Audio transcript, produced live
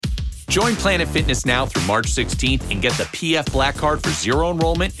Join Planet Fitness now through March 16th and get the PF Black Card for zero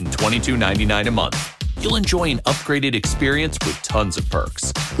enrollment and $22.99 a month. You'll enjoy an upgraded experience with tons of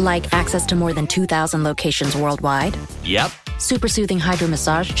perks. Like access to more than 2,000 locations worldwide? Yep. Super soothing hydro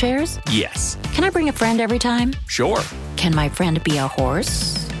massage chairs? Yes. Can I bring a friend every time? Sure. Can my friend be a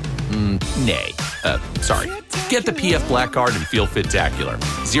horse? Nay. Sorry. Get the PF Black Card and feel fit-tacular.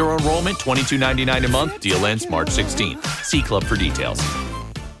 Zero enrollment, $22.99 a month. Deal ends March 16th. See Club for details.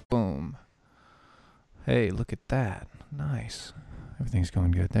 Boom. Hey, look at that. Nice. Everything's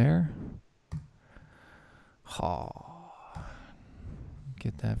going good there. Oh.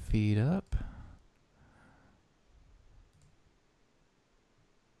 Get that feed up.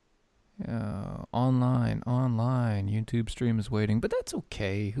 Online. YouTube stream is waiting, but that's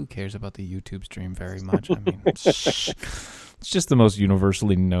okay. Who cares about the YouTube stream very much? I mean, it's just the most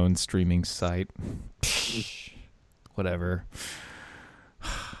universally known streaming site. Whatever.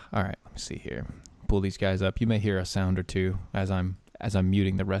 All right, let me see here. Pull these guys up. You may hear a sound or two as I'm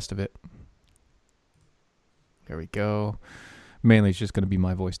muting the rest of it. There we go. Mainly it's just going to be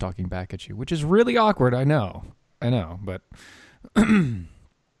my voice talking back at you, which is really awkward, I know, but let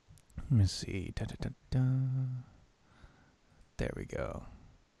me see. There we go.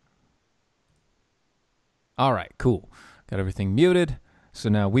 All right, cool. Got everything muted, so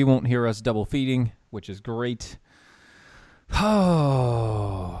now we won't hear us double feeding, which is great.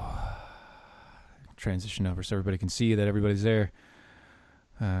 Oh. Transition over so everybody can see that everybody's there.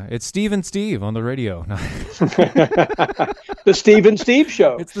 It's Steve and Steve on the radio. The Steve and Steve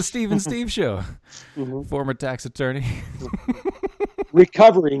Show. It's the Steve and Steve Show. Mm-hmm. Former tax attorney.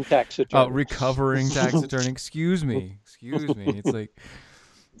 Recovering tax attorney. Oh, recovering tax attorney. Excuse me. It's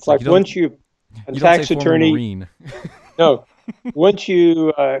like once you tax attorney. Marine. No, once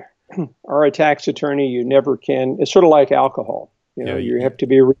you are a tax attorney, you never can. It's sort of like alcohol. You have to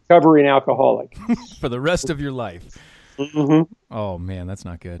be a recovering alcoholic for the rest of your life. Mm-hmm. Oh man, that's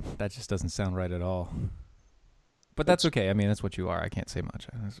not good. That just doesn't sound right at all. But that's okay. I mean, that's what you are. I can't say much.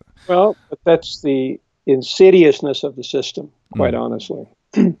 Well, but that's the insidiousness of the system, quite honestly.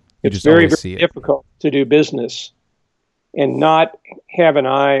 It's very, very difficult to do business and not have an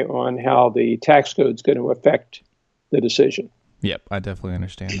eye on how the tax code is going to affect the decision. Yep, I definitely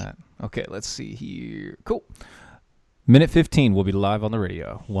understand that. Okay, let's see here. Cool. Minute 15, we'll be live on the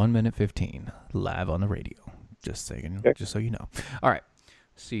radio. 1 minute 15, live on the radio. Just saying, okay. Just so you know. All right.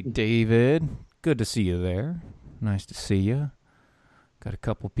 See David. Good to see you there. Nice to see you. Got a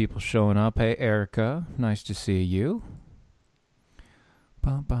couple people showing up. Hey, Erica. Nice to see you.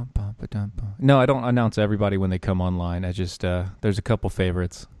 No, I don't announce everybody when they come online. I just, there's a couple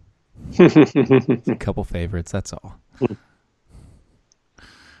favorites. A couple favorites, that's all.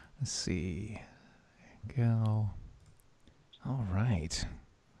 Let's see. There you go. All right.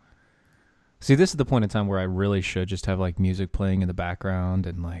 See, this is the point in time where I really should just have like music playing in the background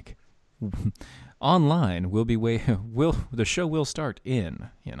and like online the show will start in.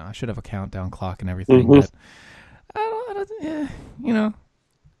 I should have a countdown clock and everything. Mm-hmm. But I don't,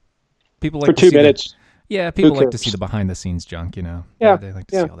 people like for to 2 minutes. People like to see the behind the scenes junk. Yeah, they like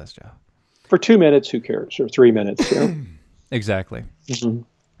to see all this stuff. For 2 minutes, who cares? Or 3 minutes. Exactly.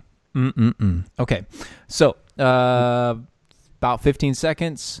 Mm-hmm. Okay, so about 15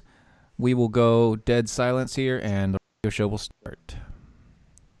 seconds. We will go dead silence here, and the radio show will start.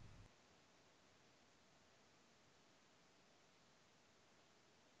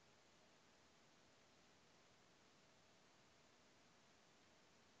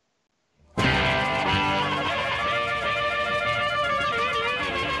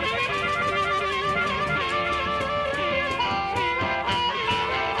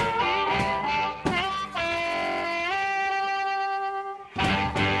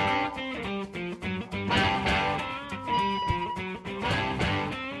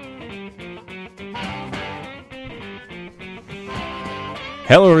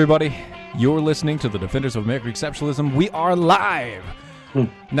 Hello, everybody. You're listening to the Defenders of American Exceptionalism. We are live.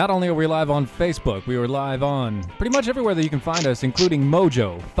 Not only are we live on Facebook, we are live on pretty much everywhere that you can find us, including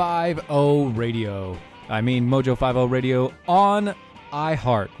Mojo 50 Radio. I mean Mojo 50 Radio on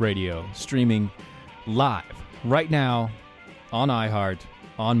iHeartRadio, streaming live right now on iHeart,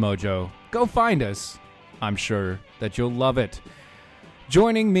 on Mojo. Go find us. I'm sure that you'll love it.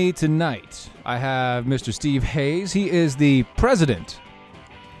 Joining me tonight, I have Mr. Steve Hayes. He is the president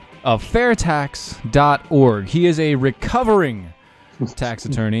of fairtax.org. He is a recovering tax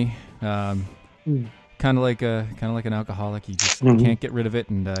attorney, kind of like an alcoholic. You just can't get rid of it,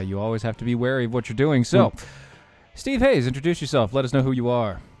 and you always have to be wary of what you're doing. So, Steve Hayes, introduce yourself. Let us know who you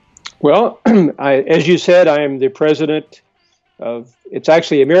are. Well, as you said, I am the president it's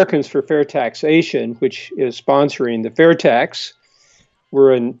actually Americans for Fair Taxation, which is sponsoring the Fair Tax.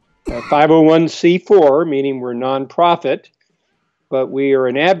 We're a 501c4, meaning we're nonprofit, but we are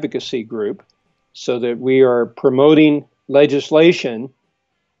an advocacy group so that we are promoting legislation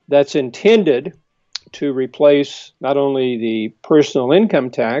that's intended to replace not only the personal income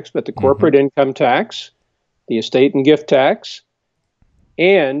tax, but the corporate income tax, the estate and gift tax,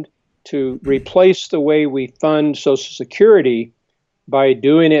 and to replace the way we fund Social Security by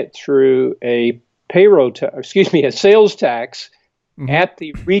doing it through a sales tax at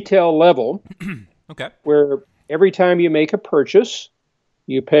the retail level, where every time you make a purchase,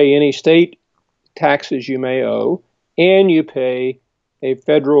 you pay any state taxes you may owe, and you pay a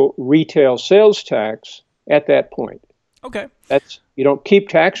federal retail sales tax at that point. Okay. You don't keep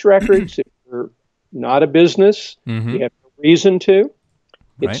tax records if you're not a business. You have no reason to.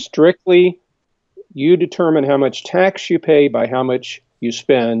 It's strictly you determine how much tax you pay by how much you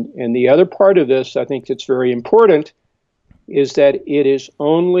spend. And the other part of this, I think that's very important, is that it is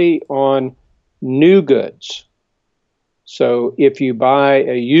only on new goods. So if you buy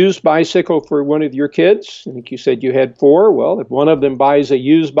a used bicycle for one of your kids, I think you said you had 4, well, if one of them buys a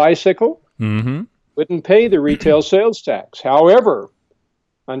used bicycle, wouldn't pay the retail sales tax. However,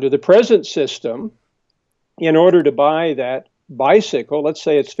 under the present system, in order to buy that bicycle, let's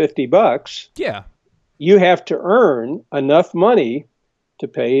say it's $50, you have to earn enough money to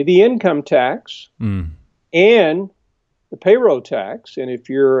pay the income tax and the payroll tax. And if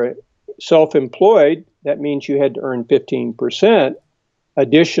you're self-employed, that means you had to earn 15%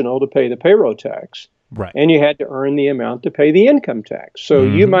 additional to pay the payroll tax. Right. And you had to earn the amount to pay the income tax. So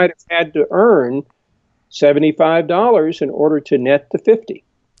you might have had to earn $75 in order to net the 50.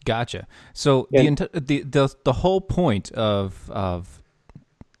 Gotcha. So the whole point of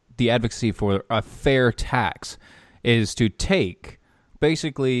the advocacy for a fair tax is to take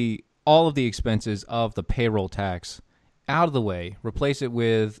basically all of the expenses of the payroll tax out of the way, replace it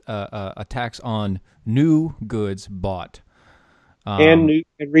with a tax on new goods bought. And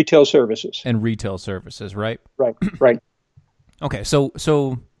retail services. And retail services, right? Right. Okay,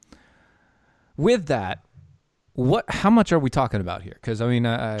 so with that, how much are we talking about here? Because I mean,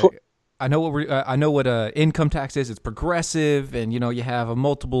 I know what income tax is. It's progressive, and you have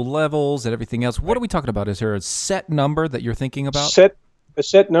multiple levels and everything else. What are we talking about? Is there a set number that you're thinking about? A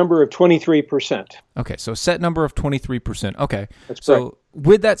set number of 23%. Okay, so a set number of 23%. Okay, that's correct. So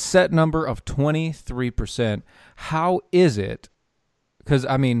with that set number of 23%, how is it? Because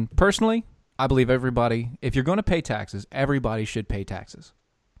I mean, personally, I believe everybody, if you're going to pay taxes, everybody should pay taxes,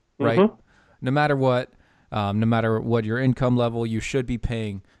 right? No matter what your income level, you should be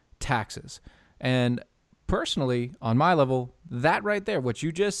paying taxes. And personally, on my level, that right there, what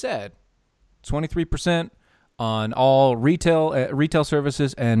you just said, 23% on all retail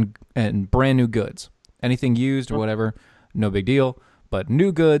services and brand new goods. Anything used or whatever, no big deal. But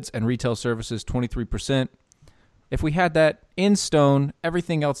new goods and retail services, 23%. If we had that in stone,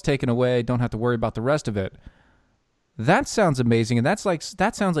 everything else taken away, don't have to worry about the rest of it. That sounds amazing, and that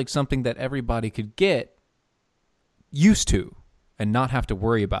sounds like something that everybody could get used to and not have to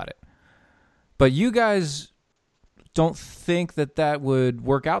worry about it. But you guys don't think that would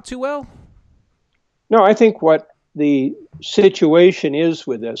work out too well? No, I think what the situation is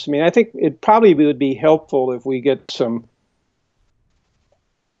with this, I mean, I think it probably would be helpful if we get some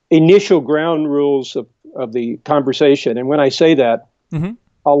initial ground rules of the conversation. And when I say that,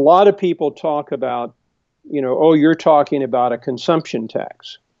 a lot of people talk about, you're talking about a consumption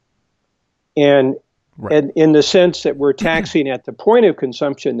tax. And in the sense that we're taxing at the point of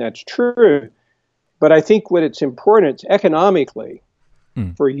consumption, that's true. But I think what it's important economically,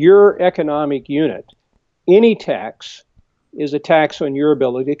 for your economic unit, any tax is a tax on your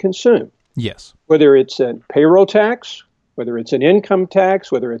ability to consume. Yes. Whether it's a payroll tax, whether it's an income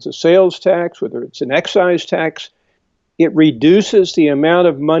tax, whether it's a sales tax, whether it's an excise tax, it reduces the amount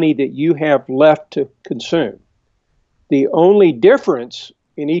of money that you have left to consume. The only difference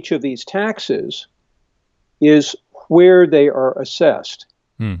in each of these taxes is where they are assessed.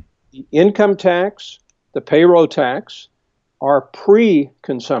 The income tax, the payroll tax are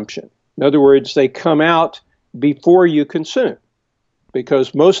pre-consumption. In other words, they come out before you consume,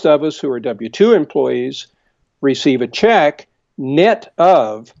 because most of us who are W-2 employees receive a check net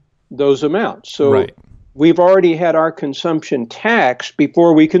of those amounts. So we've already had our consumption tax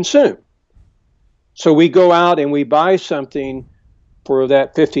before we consume. So we go out and we buy something for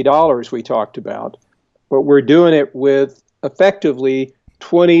that $50 we talked about, but we're doing it with effectively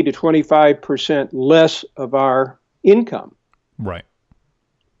 20 to 25% less of our income. Right.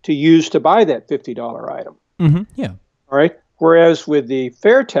 To use to buy that $50 item. Yeah. All right. Whereas with the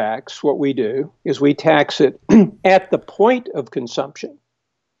fair tax, what we do is we tax it at the point of consumption.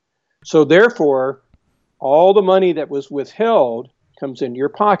 So therefore, all the money that was withheld comes into your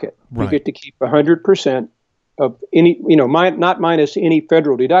pocket. Right. You get to keep 100% of any, not minus any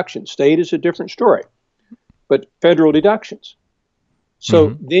federal deduction. State is a different story, but federal deductions.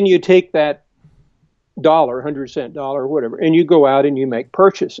 So then you take that dollar, 100-cent dollar, whatever, and you go out and you make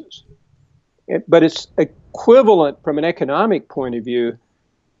purchases. But it's equivalent from an economic point of view.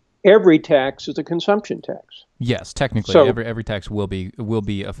 Every tax is a consumption tax. Yes, technically, so, every tax will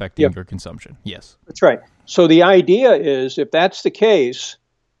be affecting your consumption. Yes, that's right. So the idea is, if that's the case,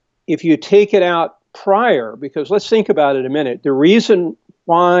 if you take it out prior, because let's think about it a minute. The reason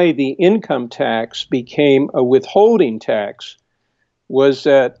why the income tax became a withholding tax was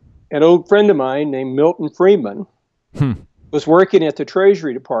that an old friend of mine named Milton Friedman was working at the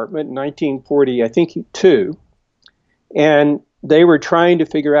Treasury Department in 1940, I think, 2, and they were trying to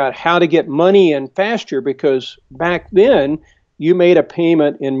figure out how to get money in faster, because back then you made a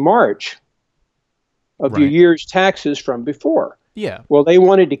payment in March of your year's taxes from before. Yeah. Well, they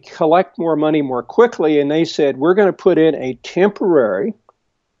wanted to collect more money more quickly, and they said, we're going to put in a temporary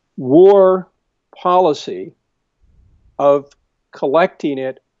war policy of collecting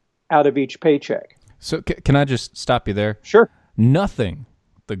it out of each paycheck. So can I just stop you there? Sure. Nothing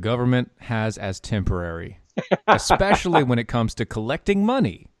the government has as temporary, especially when it comes to collecting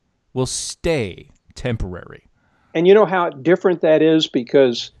money, will stay temporary. And you know how different that is?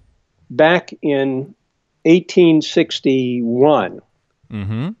 Because back in 1861,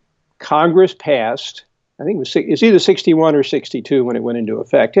 Congress passed, I think it's either 61 or 62 when it went into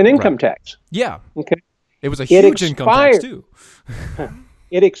effect, an income tax. Yeah. Okay. It was a huge income tax, too.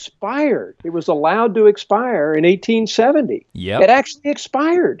 It expired. It was allowed to expire in 1870. Yeah. It actually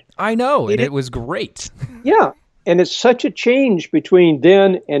expired. I know, and it was great. Yeah. And it's such a change between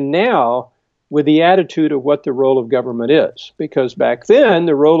then and now with the attitude of what the role of government is. Because back then,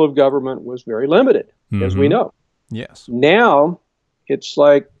 the role of government was very limited, as we know. Yes. Now, it's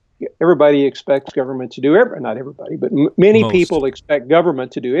like everybody expects government to do not everybody, but many people expect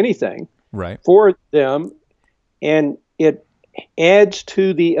government to do anything for them. And it adds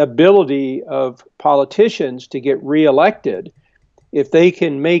to the ability of politicians to get reelected if they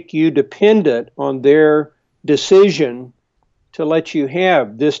can make you dependent on their decision to let you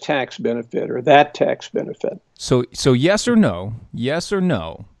have this tax benefit or that tax benefit. So yes or no,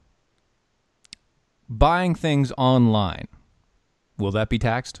 buying things online, will that be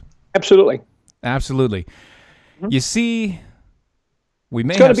taxed? Absolutely. You see, we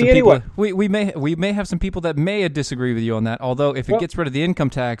may have some people. We may have some people that may disagree with you on that. Although, if it gets rid of the income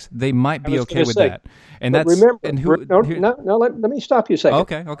tax, they might be okay with that. And that's remember. And who, let me stop you a second.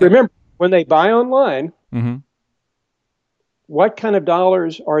 Okay. Remember, when they buy online, what kind of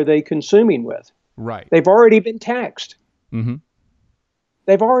dollars are they consuming with? Right. They've already been taxed.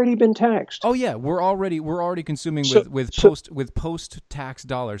 They've already been taxed. Oh yeah, we're already consuming with post tax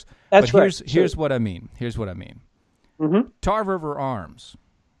dollars. That's but here's what I mean. Tar River Arms.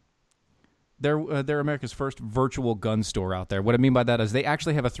 They're America's first virtual gun store out there. What I mean by that is they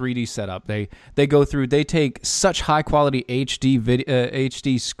actually have a 3D setup. They take such high quality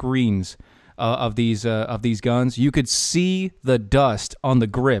HD screens of these guns. You could see the dust on the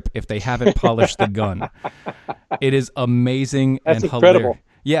grip if they haven't polished the gun. It is amazing. That's and incredible. Hilarious.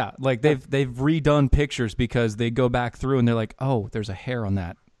 Yeah, like they've redone pictures because they go back through and they're like, oh, there's a hair on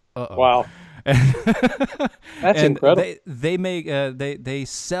that. Uh-oh. Wow. That's incredible. They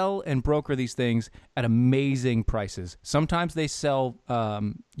sell and broker these things at amazing prices. Sometimes they sell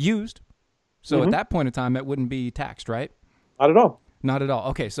used, so at that point in time, it wouldn't be taxed, right? Not at all.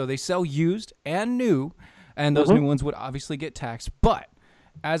 Okay, so they sell used and new, and those new ones would obviously get taxed. But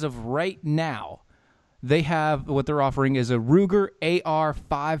as of right now, they have what they're offering is a Ruger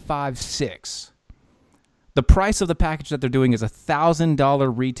AR-556. The price of the package that they're doing is a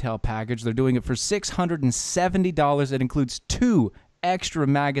 $1,000 retail package. They're doing it for $670. It includes 2 extra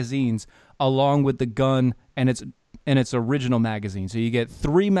magazines along with the gun and its original magazine. So you get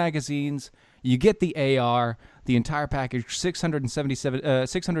 3 magazines. You get the AR, the entire package,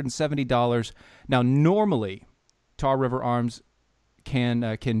 $670. Now, normally, Tar River Arms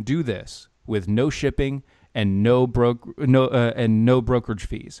can do this with no shipping and no brokerage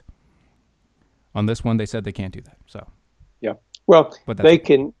fees. On this one, they said they can't do that. So, yeah. Well,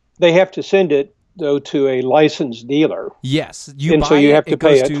 they have to send it though to a licensed dealer. Yes, so you have to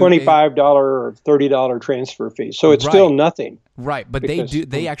pay a $25 or $30 transfer fee. So it's still nothing. Right, but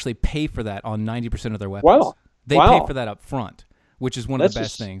they actually pay for that on 90% of their weapons. Wow. They pay for that up front, which is one of the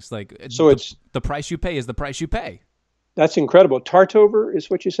best things. Like, so it's the price you pay is the price you pay. That's incredible. Tartover is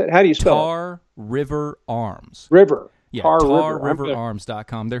what you said. How do you spell it? Tar River Arms. River. Yeah,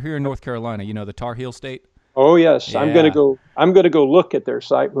 tarriverarms.com. They're here in North Carolina, the Tar Heel State. Oh yes, yeah. I'm going to go look at their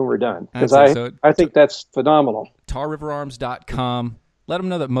site when we're done, because I think that's phenomenal. tarriverarms.com. Let them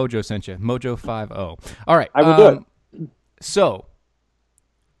know that Mojo sent you. Mojo50. All right. I will do it. So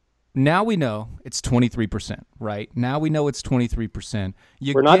now we know it's 23%, right? Now we know it's 23%.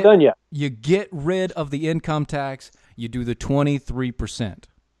 We're not done yet. You get rid of the income tax. You do the 23%.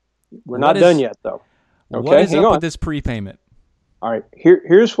 We're not done yet, though. Okay, what is up with this prepayment? All right.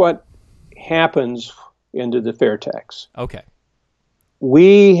 Here's what happens into the fair tax. Okay.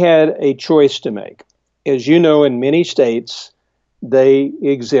 We had a choice to make. As you know, in many states, they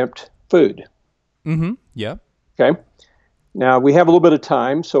exempt food. Mm-hmm. Yeah. Okay. Now, we have a little bit of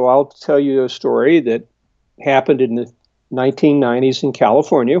time, so I'll tell you a story that happened in the 1990s in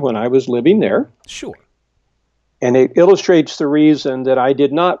California when I was living there. Sure. And it illustrates the reason that I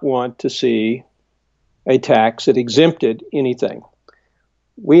did not want to see a tax that exempted anything.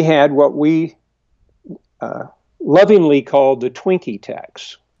 We had what we lovingly called the Twinkie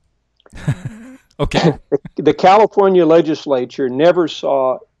tax. Okay. The California legislature never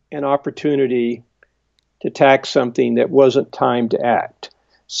saw an opportunity to tax something that wasn't time to act.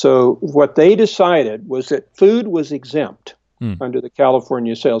 So what they decided was that food was exempt under the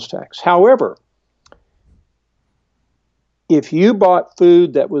California sales tax. However, if you bought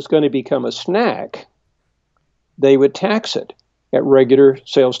food that was going to become a snack, they would tax it at regular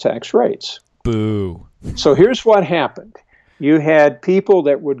sales tax rates. Boo. So here's what happened. You had people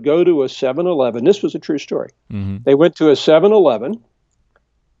that would go to a 7-Eleven. This was a true story. Mm-hmm. They went to a 7-Eleven,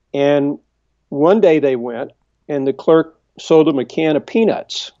 and one day they went, and the clerk sold them a can of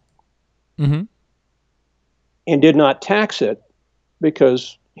peanuts and did not tax it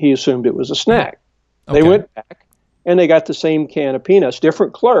because he assumed it was a snack. Okay. They went back, and they got the same can of peanuts,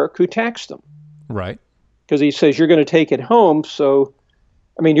 different clerk who taxed them. Right. Because he says, you're going to take it home, so,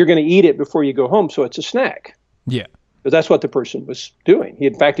 you're going to eat it before you go home, so it's a snack. Yeah. Because that's what the person was doing.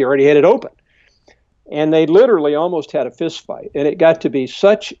 In fact, he already had it open. And they literally almost had a fist fight. And it got to be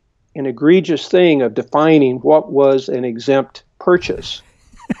such an egregious thing of defining what was an exempt purchase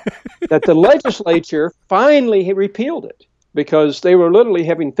that the legislature finally repealed it, because they were literally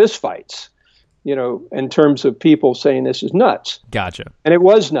having fist fights, in terms of people saying this is nuts. Gotcha. And it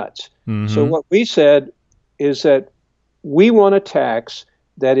was nuts. Mm-hmm. So what we said is that we want a tax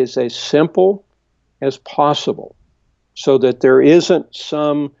that is as simple as possible, so that there isn't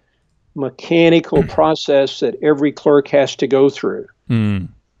some mechanical process that every clerk has to go through.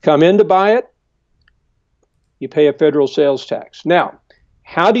 Come in to buy it, you pay a federal sales tax. Now,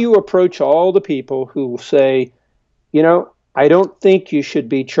 how do you approach all the people who will say, I don't think you should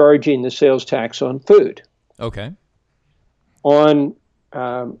be charging the sales tax on food? Okay. On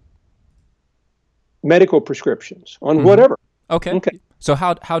medical prescriptions, on whatever. Okay. So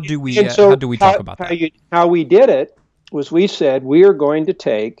how do we talk about that? How we did it was, we said we are going to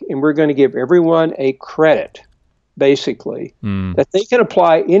take and we're going to give everyone a credit, basically, that they can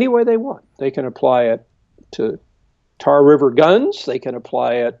apply any way they want. They can apply it to Tar River guns. They can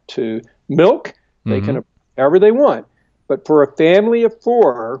apply it to milk. They can, however they want. But for a family of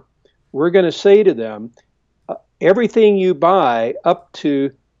 4, we're going to say to them, everything you buy up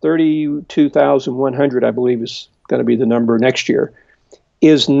to $32,100, I believe is going to be the number next year,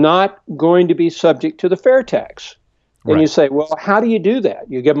 is not going to be subject to the fair tax. And you say, well, how do you do that?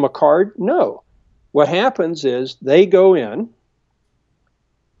 You give them a card? No. What happens is they go in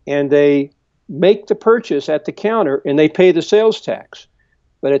and they make the purchase at the counter and they pay the sales tax.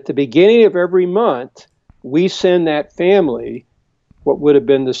 But at the beginning of every month, we send that family what would have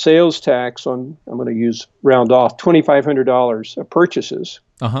been the sales tax on, I'm going to round off, $2,500 of purchases.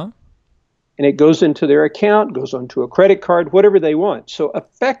 And it goes into their account, goes onto a credit card, whatever they want. So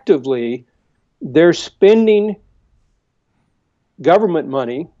effectively, they're spending government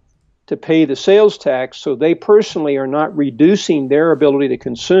money to pay the sales tax, so they personally are not reducing their ability to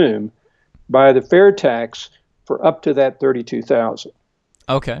consume by the fair tax for up to that $32,000.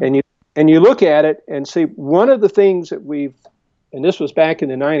 Okay. And you look at it and see, one of the things that and this was back in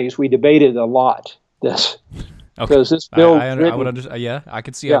the 90s, we debated a lot this. Because this bill, I would understand. Yeah, I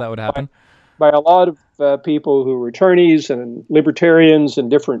could see how that would happen. By a lot of people who were attorneys and libertarians and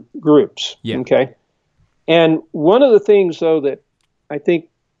different groups. Yeah. Okay. And one of the things, though, that I think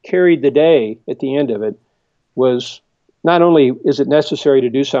carried the day at the end of it was, not only is it necessary to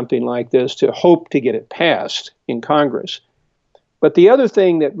do something like this to hope to get it passed in Congress, but the other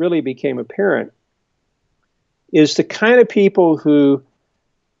thing that really became apparent is the kind of people who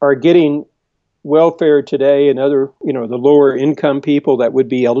are getting welfare today and other, the lower income people that would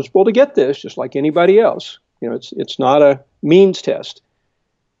be eligible to get this, just like anybody else. It's not a means test.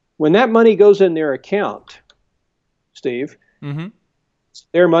 When that money goes in their account, Steve, it's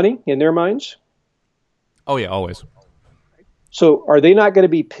their money in their minds. Oh yeah, always. So are they not going to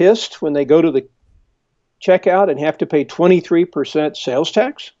be pissed when they go to the checkout and have to pay 23% sales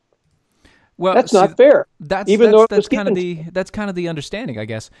tax? Well, that's not fair. That's kind of the understanding, I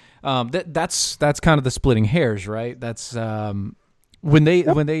guess. That's kind of the splitting hairs, right? That's when they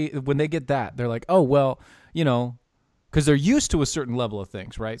get that, they're like, oh well, because they're used to a certain level of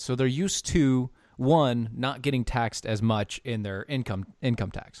things, right? So they're used to not getting taxed as much in their income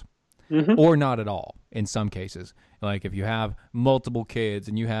tax, or not at all in some cases. Like if you have multiple kids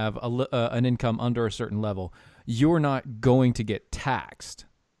and you have an income under a certain level, you're not going to get taxed.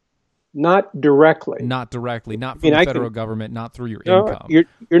 Not directly. Not from the federal government, not through your income.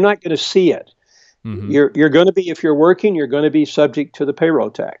 You're not going to see it. You're going to be, if you're working, you're going to be subject to the payroll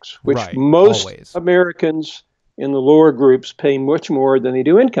tax, which most Americans in the lower groups pay much more than they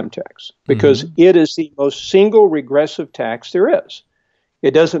do income tax, because it is the most single regressive tax there is.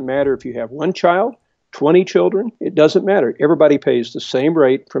 It doesn't matter if you have one child, 20 children, it doesn't matter. Everybody pays the same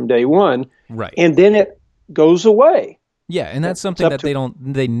rate from day one, right? And then it goes away. Yeah, and that's something that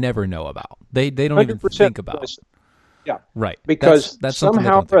they never know about. They don't even think about. Yeah, right. Because that's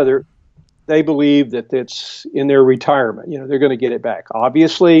somehow or other, they believe that it's in their retirement. They're going to get it back.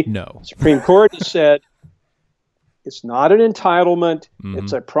 Obviously, no. The Supreme Court has said it's not an entitlement.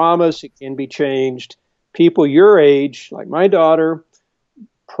 It's a promise. It can be changed. People your age, like my daughter,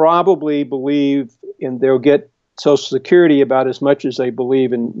 probably believe they'll get Social Security about as much as they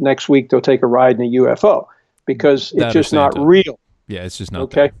believe in next week they'll take a ride in a UFO. Because it's just not real. Yeah, it's just not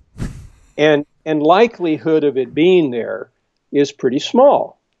okay. And likelihood of it being there is pretty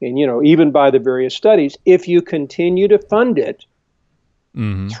small. And even by the various studies, if you continue to fund it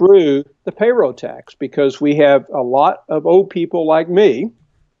through the payroll tax, because we have a lot of old people like me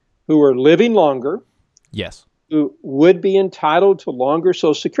who are living longer. Yes. Who would be entitled to longer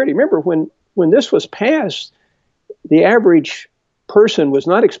Social Security. Remember when this was passed, the average person was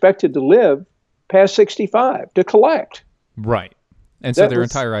not expected to live past 65 to collect. Right. And so their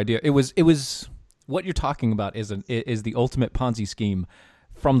entire idea, it was what you're talking about is the ultimate Ponzi scheme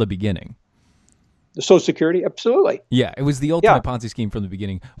from the beginning. The Social Security? Absolutely. Yeah, it was the ultimate Ponzi scheme from the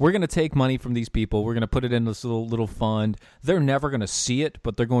beginning. We're going to take money from these people. We're going to put it in this little fund. They're never going to see it,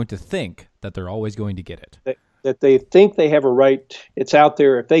 but they're going to think that they're always going to get it. That they think they have a right. It's out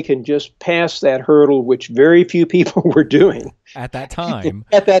there. If they can just pass that hurdle, which very few people were doing at that time.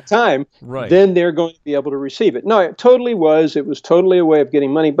 Right. Then they're going to be able to receive it. No, it totally was. It was totally a way of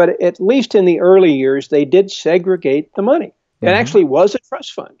getting money. But at least in the early years, they did segregate the money. It actually was a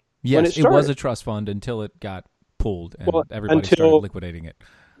trust fund. Yes, it was a trust fund until it got pulled and everybody started liquidating it.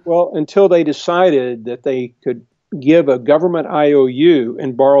 Well, until they decided that they could give a government IOU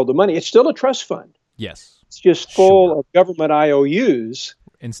and borrow the money. It's still a trust fund. Yes. It's just full of government IOUs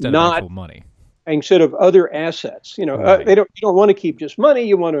instead of actual money. Instead of other assets. Right. You don't want to keep just money.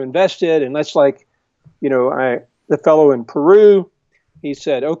 You want to invest it. And that's like, the fellow in Peru, he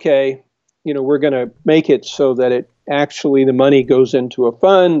said, okay, we're going to make it so that it actually the money goes into a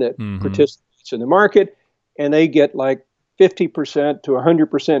fund that participates in the market, and they get like 50% to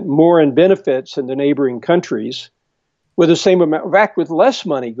 100% more in benefits in the neighboring countries with the same amount, in fact, with less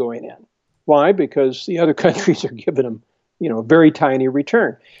money going in. Why? Because the other countries are giving them, a very tiny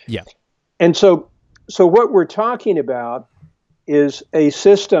return. Yeah. And so what we're talking about is a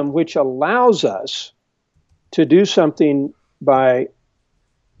system which allows us to do something by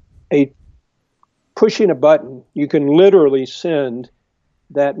pushing a button. You can literally send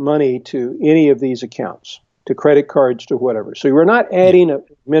that money to any of these accounts, to credit cards, to whatever. So we're not adding an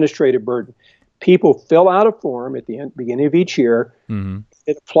administrative burden. People fill out a form at the beginning of each year.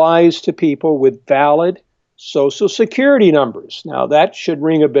 It applies to people with valid Social Security numbers. Now, that should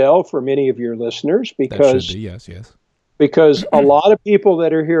ring a bell for many of your listeners because, that should be, yes. Because a lot of people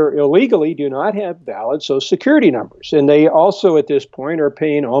that are here illegally do not have valid Social Security numbers. And they also, at this point, are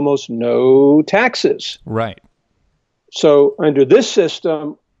paying almost no taxes. Right. So under this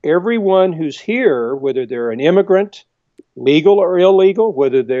system, everyone who's here, whether they're an immigrant, legal or illegal,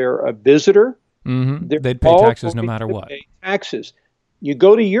 whether they're a visitor, they'd pay taxes no matter what. Pay taxes. You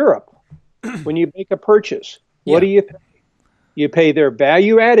go to Europe when you make a purchase. What do you pay? You pay their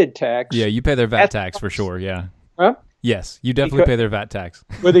value-added tax. Yeah, you pay their VAT tax for sure. Yeah. Huh? Yes, you definitely pay their VAT tax.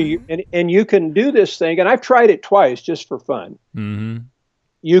 Whether you and you can do this thing, and I've tried it twice just for fun.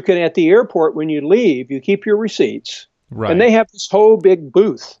 You can, at the airport when you leave, you keep your receipts. And they have this whole big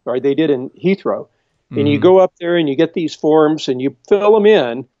booth, right? They did in Heathrow. And you go up there and you get these forms and you fill them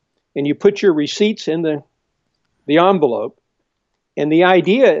in and you put your receipts in the envelope. And the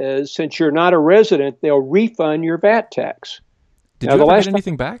idea is, since you're not a resident, they'll refund your VAT tax. Did you ever get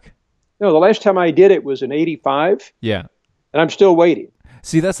anything back? No, the last time I did it was in 85. Yeah. And I'm still waiting.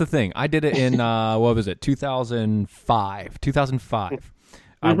 See, that's the thing. I did it in, 2005. 2005.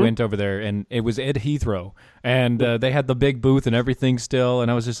 I went over there, and it was at Heathrow. And they had the big booth and everything still. And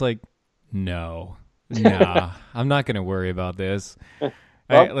I was just like, nah, I'm not going to worry about this.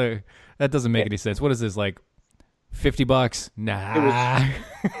 That doesn't make any sense. What is this, like $50? Nah.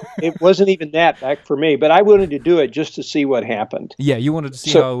 It wasn't even that back for me, but I wanted to do it just to see what happened. Yeah, you wanted to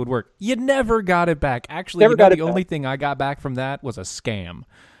see how it would work. You never got it back. Actually, the only thing I got back from that was a scam.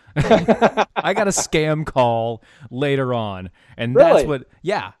 I got a scam call later on, and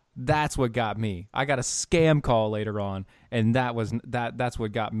that's what got me. I got a scam call later on, and that's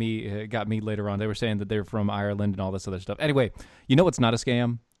what got me later on. They were saying that they're from Ireland and all this other stuff. Anyway, you know what's not a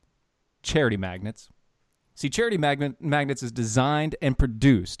scam? Charity magnets. See, Charity Magnets is designed and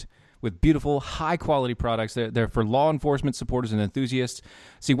produced with beautiful, high-quality products. They're for law enforcement supporters and enthusiasts.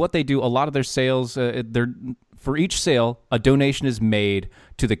 See, what they do, a lot of their sales, for each sale, a donation is made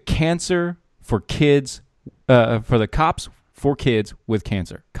to the Cancer for Kids, for the Cops for Kids with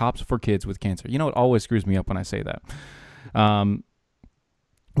Cancer. Cops for Kids with Cancer. You know, it always screws me up when I say that.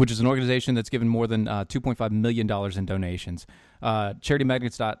 Which is an organization that's given more than $2.5 million in donations.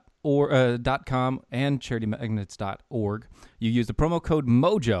 CharityMagnets.com and CharityMagnets.org. You use the promo code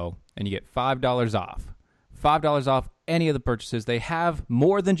MOJO, and you get $5 off. $5 off any of the purchases. They have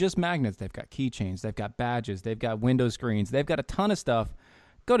more than just magnets. They've got keychains. They've got badges. They've got window screens. They've got a ton of stuff.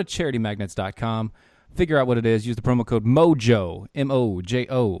 Go to CharityMagnets.com. Figure out what it is. Use the promo code MOJO,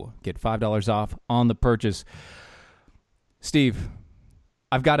 MOJO. Get $5 off on the purchase. Steve,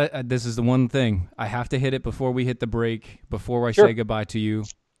 I've got to, this is the one thing. I have to hit it before we hit the break, before I say goodbye to you.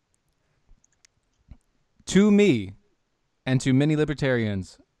 To me, and to many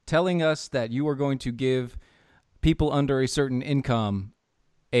libertarians, telling us that you are going to give people under a certain income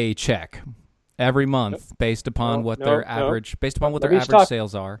a check every month based upon what their average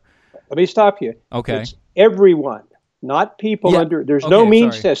sales are. Let me stop you. Okay. It's everyone, not people under. There's no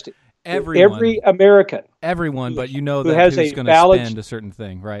means testing. Every American. Everyone, but you know that who's going to spend a certain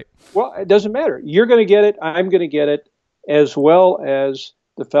thing, right? Well, it doesn't matter. You're going to get it. I'm going to get it, as well as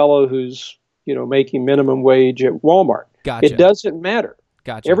the fellow who's making minimum wage at Walmart. Gotcha. It doesn't matter.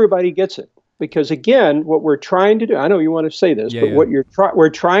 Gotcha. Everybody gets it. Because again, what we're trying to do, I know you want to say this, what we're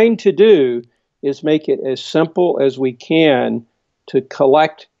trying to do is make it as simple as we can to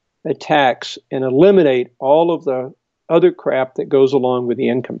collect a tax and eliminate all of the other crap that goes along with the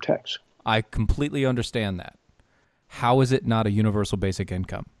income tax. I completely understand that. How is it not a universal basic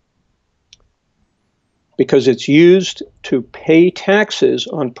income? Because it's used to pay taxes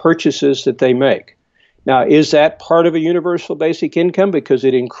on purchases that they make. Now, is that part of a universal basic income? Because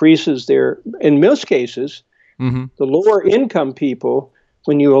it increases in most cases, the lower income people,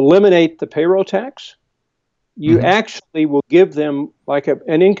 when you eliminate the payroll tax, you actually will give them like a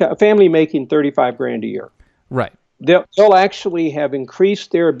family making $35,000 a year. Right. They'll actually have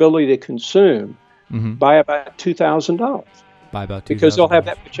increased their ability to consume by about $2,000. By about $2,000. Because they'll have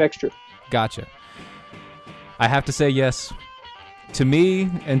that much extra. Gotcha. I have to say yes. To me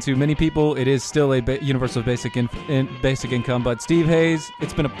and to many people, it is still a universal basic income. But Steve Hayes,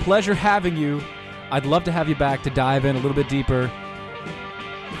 it's been a pleasure having you. I'd love to have you back to dive in a little bit deeper.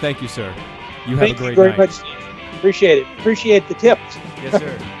 Thank you, sir. You have a great night. Thank you very much, Steve. Appreciate it. Appreciate the tips. Yes,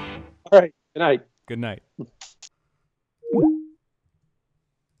 sir. All right. Good night. Good night.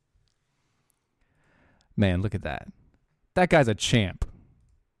 Man, look at that. That guy's a champ.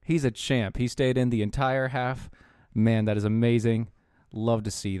 He's a champ. He stayed in the entire half. Man, that is amazing. Love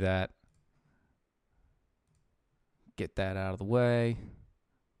to see that. Get that out of the way.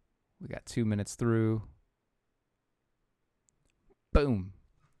 We got 2 minutes through. Boom.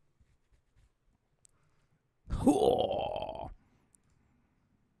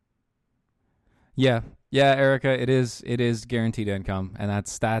 Yeah, Erica, it is guaranteed income, and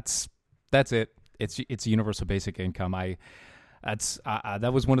that's it. It's universal basic income.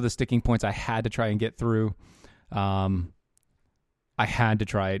 That was one of the sticking points I had to try and get through. I had to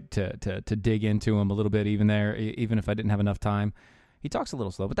try to dig into him a little bit, even if I didn't have enough time. He talks a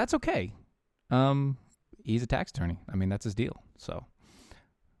little slow, but that's okay. He's a tax attorney. I mean, that's his deal. So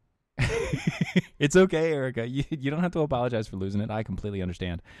it's okay, Erica. You don't have to apologize for losing it. I completely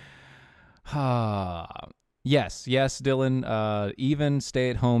understand. Yes, Dylan. Even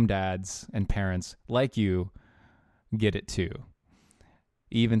stay-at-home dads and parents like you get it too.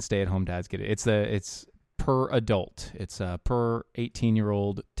 Even stay-at-home dads get it. It's per adult. It's per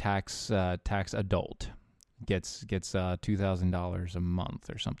 18-year-old tax adult gets $2,000 a month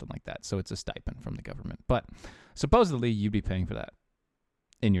or something like that. So it's a stipend from the government. But supposedly you'd be paying for that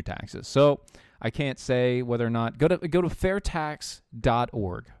in your taxes. So I can't say whether or not go to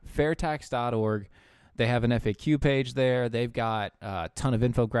fairtax.org. Fairtax.org. They have an FAQ page there. They've got a ton of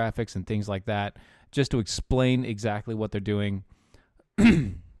infographics and things like that just to explain exactly what they're doing.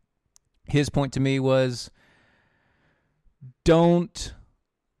 His point to me was don't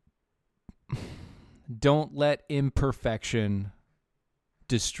let imperfection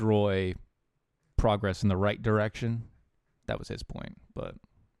destroy progress in the right direction. That was his point, but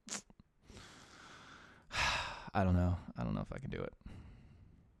I don't know. I don't know if I can do it.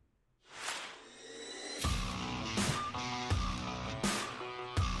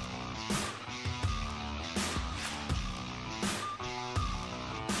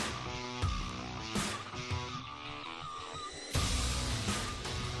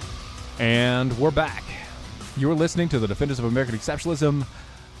 And we're back. You're listening to the Defenders of American Exceptionalism.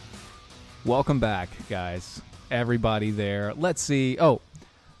 Welcome back, guys. Everybody there. Let's see. Oh,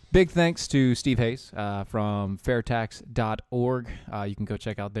 big thanks to Steve Hayes from fairtax.org. You can go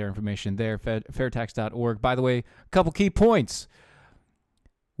check out their information there, fairtax.org. By the way, a couple key points.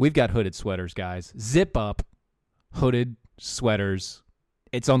 We've got hooded sweaters, guys. Zip up hooded sweaters.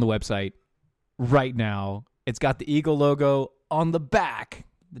 It's on the website right now. It's got the Eagle logo on the back,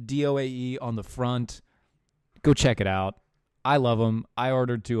 the DOAE on the front. Go check it out. I love them. I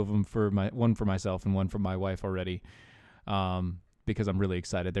ordered two of them, one for myself and one for my wife already, because I'm really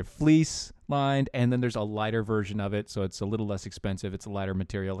excited. They're fleece lined, and then there's a lighter version of it, so it's a little less expensive. It's a lighter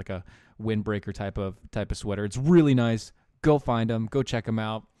material, like a windbreaker type of sweater. It's really nice. Go find them. Go check them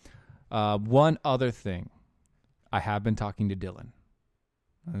out. One other thing, I have been talking to Dylan.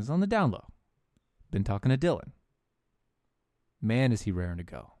 I was on the down low. Been talking to Dylan. Man, is he raring to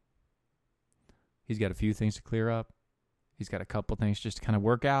go. He's got a few things to clear up. He's got a couple things just to kind of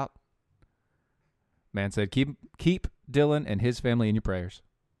work out. Man said, keep Dylan and his family in your prayers.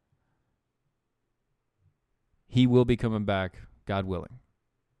 He will be coming back, God willing.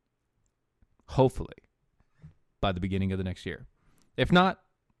 Hopefully, by the beginning of the next year. If not,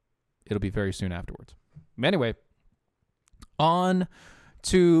 it'll be very soon afterwards. Anyway, on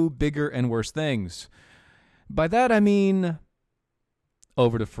to bigger and worse things. By that, I mean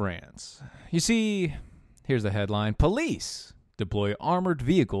over to France. You see, here's the headline. Police deploy armored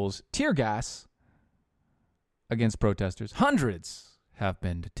vehicles, tear gas, against protesters. Hundreds have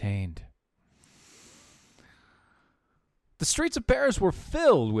been detained. The streets of Paris were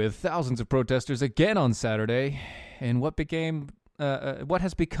filled with thousands of protesters again on Saturday in what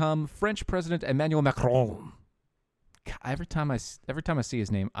has become French President Emmanuel Macron. God, every time I see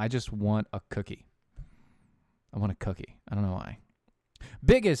his name, I just want a cookie. I want a cookie. I don't know why.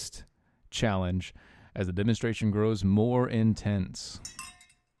 Biggest challenge as the demonstration grows more intense.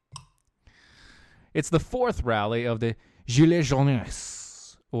 It's the fourth rally of the Gilets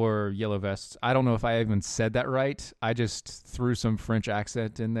jaunes, or Yellow Vests. I don't know if I even said that right. I just threw some French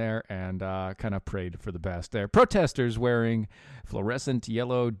accent in there and kind of prayed for the best there. Protesters wearing fluorescent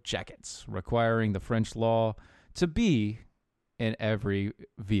yellow jackets, requiring the French law to be in every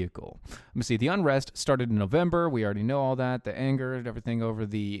vehicle. Let me see. The unrest started in November. We already know all that. The anger and everything over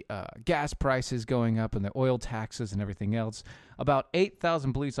the gas prices going up and the oil taxes and everything else. About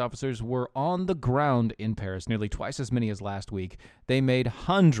 8,000 police officers were on the ground in Paris, nearly twice as many as last week. They made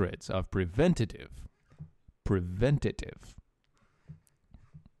hundreds of preventative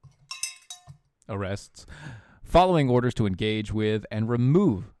arrests, following orders to engage with and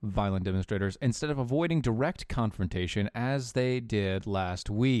remove violent demonstrators instead of avoiding direct confrontation as they did last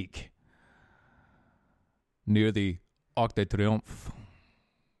week. Near the Arc de Triomphe,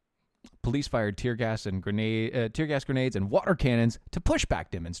 police fired tear gas grenades and water cannons to push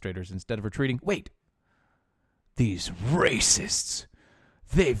back demonstrators instead of retreating. Wait, these racists,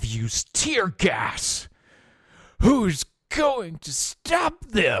 they've used tear gas. Who's going to stop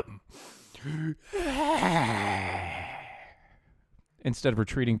them? Instead of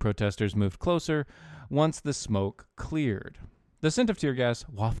retreating, protesters moved closer once the smoke cleared. The scent of tear gas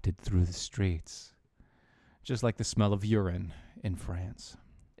wafted through the streets, just like the smell of urine in France.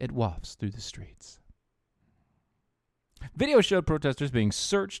 It wafts through the streets. Video showed protesters being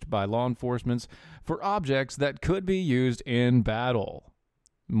searched by law enforcement for objects that could be used in battle.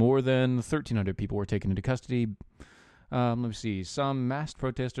 More than 1,300 people were taken into custody. Let me see. Some masked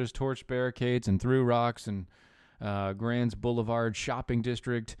protesters torched barricades and threw rocks in Grand's Boulevard shopping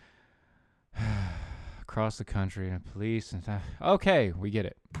district. across the country and police and stuff. Okay, we get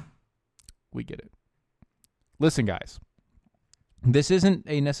it. We get it. Listen, guys, this isn't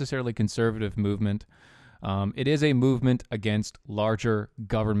a necessarily conservative movement. It is a movement against larger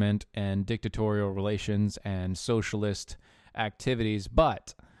government and dictatorial relations and socialist activities,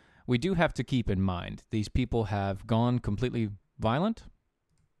 but we do have to keep in mind these people have gone completely violent,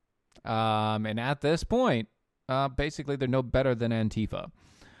 and at this point, basically they're no better than Antifa.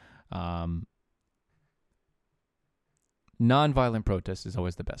 Nonviolent protest is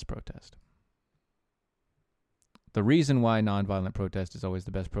always the best protest. The reason why nonviolent protest is always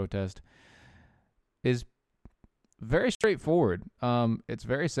the best protest is very straightforward. It's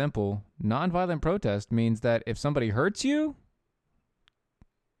very simple. Nonviolent protest means that if somebody hurts you,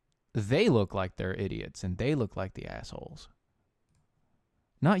 they look like they're idiots and they look like the assholes.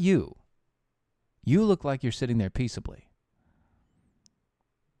 Not you. You look like you're sitting there peaceably.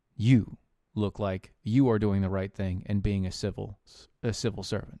 You look like you are doing the right thing and being a civil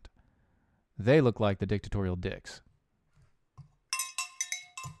servant. They look like the dictatorial dicks.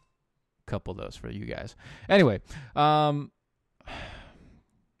 Couple of those for you guys. Anyway, from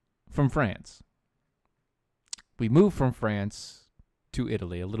France. We moved from France to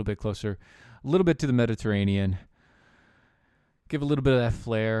Italy, a little bit closer, a little bit to the Mediterranean. Give a little bit of that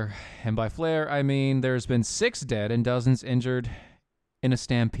flair. And by flair, I mean there's been 6 dead and dozens injured in a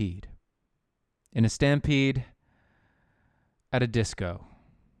stampede. In a stampede at a disco.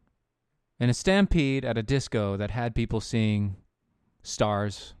 In a stampede at a disco that had people seeing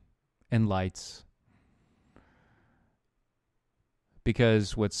stars and lights.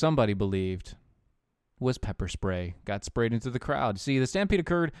 Because what somebody believed was pepper spray got sprayed into the crowd. See, the stampede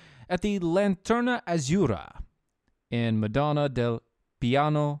occurred at the Lanterna Azzurra in Madonna del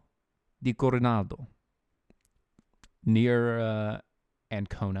Piano di Coronado, near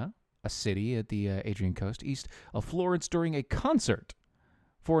Ancona, a city at the Adrian coast, east of Florence, during a concert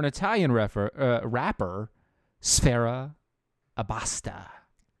for an Italian rapper, Sfera Ebbasta.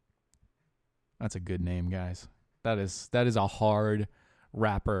 That's a good name, guys. That is a hard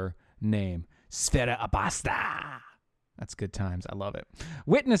rapper name. Sfera Ebbasta. That's good times. I love it.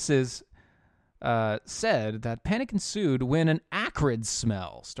 Witnesses said that panic ensued when an acrid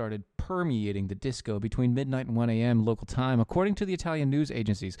smell started permeating the disco between midnight and 1 a.m. local time, according to the Italian news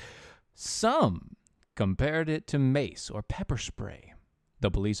agencies. Some compared it to mace or pepper spray. The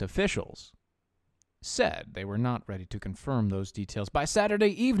police officials said they were not ready to confirm those details. By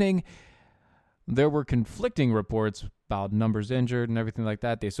Saturday evening, there were conflicting reports about numbers injured and everything like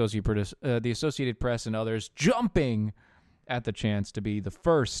that. The Associated Press and others jumping at the chance to be the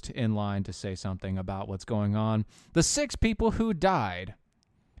first in line to say something about what's going on. The 6 people who died,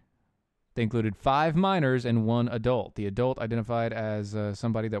 they included 5 minors and 1 adult. The adult, identified as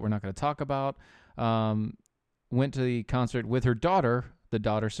somebody that we're not going to talk about, went to the concert with her daughter. The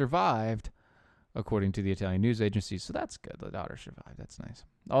daughter survived, according to the Italian news agency. So that's good. The daughter survived. That's nice.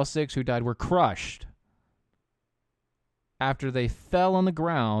 All 6 who died were crushed after they fell on the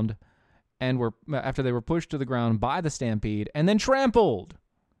ground and after they were pushed to the ground by the stampede and then trampled.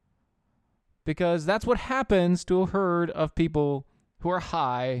 Because that's what happens to a herd of people who are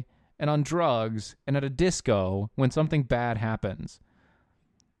high and on drugs and at a disco when something bad happens.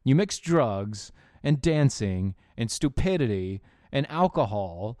 You mix drugs and dancing and stupidity and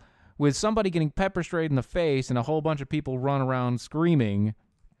alcohol with somebody getting pepper sprayed in the face and a whole bunch of people run around screaming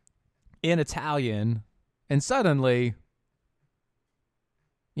in Italian, and suddenly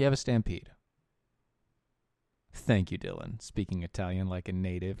you have a stampede. Thank you, Dylan. Speaking Italian like a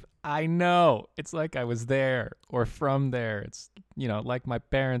native. I know. It's like I was there or from there. It's, like my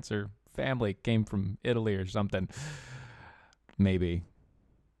parents or family came from Italy or something. Maybe.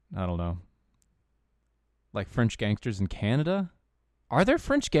 I don't know. Like French gangsters in Canada? Are there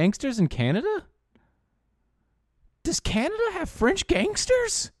French gangsters in Canada? Does Canada have French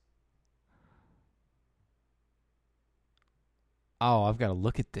gangsters? Oh, I've got to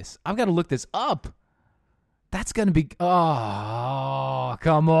look at this. I've got to look this up. That's going to be... Oh,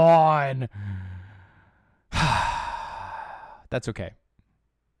 come on. That's okay.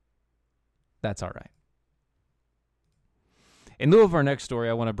 That's all right. In lieu of our next story,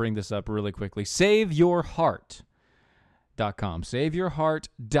 I want to bring this up really quickly. SaveYourHeart.com.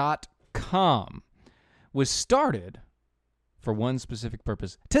 SaveYourHeart.com was started for one specific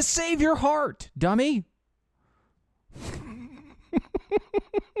purpose. To save your heart, dummy.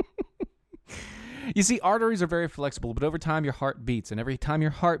 You see, arteries are very flexible, but over time your heart beats. And every time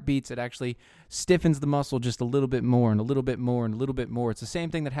your heart beats, it actually stiffens the muscle just a little bit more and a little bit more and a little bit more. It's the same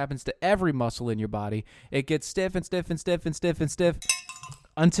thing that happens to every muscle in your body. It gets stiff and stiff and stiff and stiff and stiff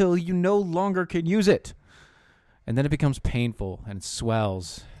until you no longer can use it. And then it becomes painful and it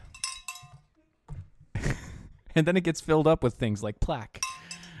swells. And then it gets filled up with things like plaque.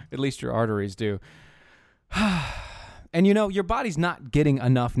 At least your arteries do. And your body's not getting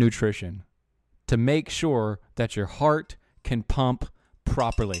enough nutrition to make sure that your heart can pump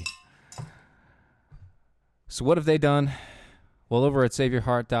properly. So what have they done? Well, over at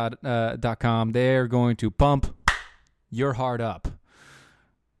SaveYourHeart.com, they're going to pump your heart up.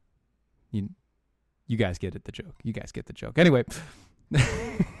 You guys get it, the joke. You guys get the joke. Anyway.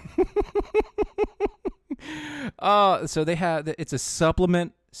 So they have, it's a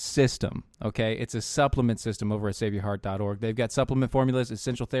supplement system, okay? It's a supplement system over at SaveYourHeart.org. They've got supplement formulas,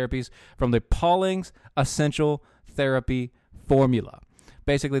 essential therapies from the Paulings Essential Therapy Formula.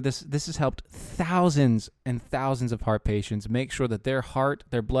 Basically, this has helped thousands and thousands of heart patients make sure that their heart,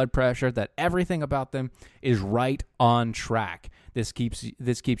 their blood pressure, that everything about them is right on track. This keeps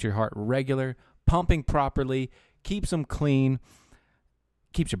your heart regular, pumping properly, keeps them clean,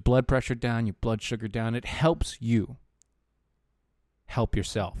 keeps your blood pressure down, your blood sugar down. It helps you help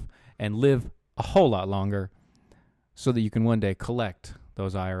yourself and live a whole lot longer so that you can one day collect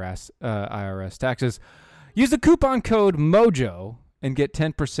those IRS taxes. Use the coupon code MOJO and get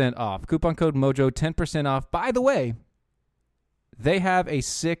 10% off. Coupon code MOJO, 10% off. By the way, they have a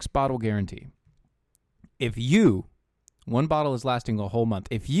 6-bottle guarantee. If one bottle is lasting a whole month.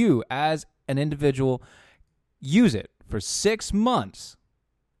 If you, as an individual, use it for 6 months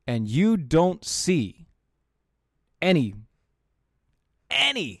and you don't see any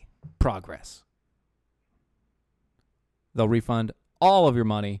progress, they'll refund all of your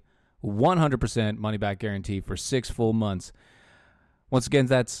money, 100% money-back guarantee for 6 full months. Once again,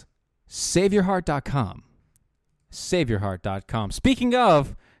 that's SaveYourHeart.com. SaveYourHeart.com. Speaking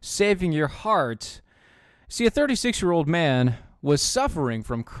of saving your heart, see, a 36-year-old man was suffering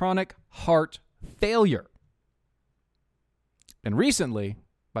from chronic heart failure. And recently,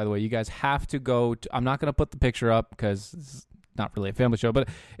 by the way, you guys have to go to, I'm not going to put the picture up because it's not really a family show, but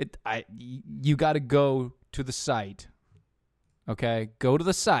you got to go to the site. Okay? Go to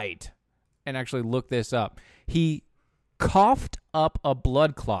the site and actually look this up. He coughed up a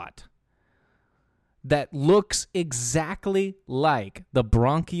blood clot that looks exactly like the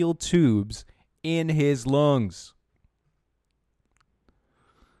bronchial tubes in his lungs.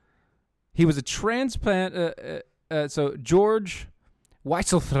 He was a transplant. So George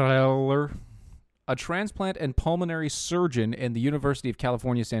Weisselthaler, a transplant and pulmonary surgeon in the University of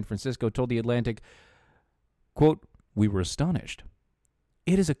California, San Francisco, told The Atlantic, quote, "We were astonished.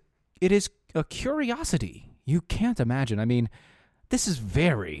 It is a curiosity you can't imagine. I mean, this is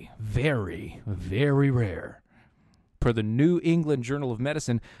very, very, very rare." Per the New England Journal of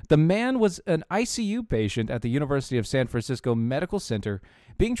Medicine, the man was an ICU patient at the University of San Francisco Medical Center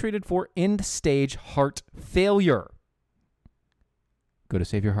being treated for end-stage heart failure. Go to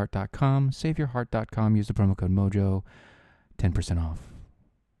SaveYourHeart.com, SaveYourHeart.com, use the promo code MOJO, 10% off.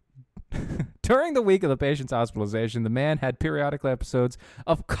 During the week of the patient's hospitalization, the man had periodic episodes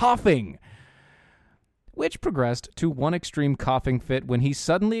of coughing, which progressed to one extreme coughing fit when he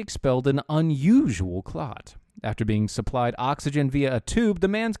suddenly expelled an unusual clot. After being supplied oxygen via a tube, the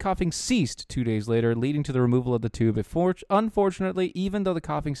man's coughing ceased 2 days later, leading to the removal of the tube. Unfortunately, even though the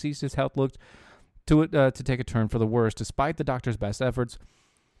coughing ceased, his health looked to take a turn for the worse. Despite the doctor's best efforts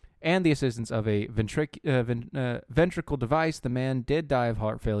and the assistance of a ventricle device, the man did die of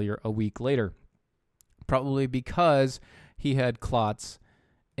heart failure a week later, probably because he had clots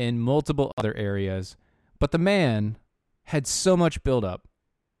in multiple other areas. But the man had so much buildup,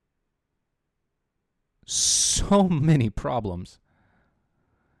 so many problems,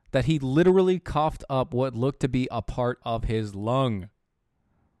 that he literally coughed up what looked to be a part of his lung.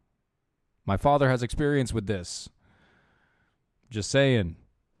 My father has experience with this. Just saying,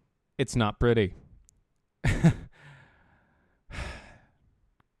 it's not pretty.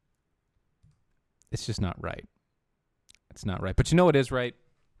 It's just not right. It's not right. But you know what is right?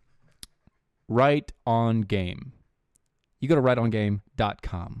 Right On Game. You go to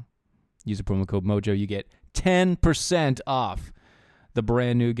rightongame.com. Use the promo code MOJO. You get 10% off the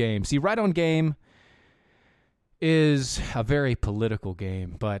brand new game. See, Right On Game is a very political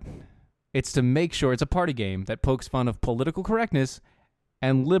game, but it's to make sure it's a party game that pokes fun of political correctness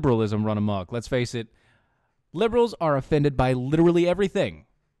and liberalism run amok. Let's face it, liberals are offended by literally everything,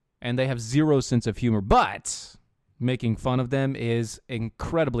 and they have zero sense of humor, but making fun of them is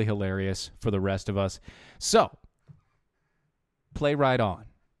incredibly hilarious for the rest of us. So, play Right On.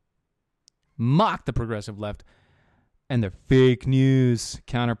 Mock the progressive left and their fake news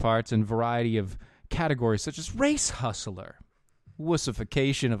counterparts in a variety of categories such as race hustler,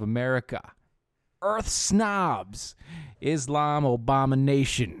 wussification of America, Earth snobs, Islam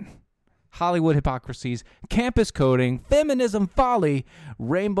abomination, Hollywood hypocrisies, campus coding, feminism folly,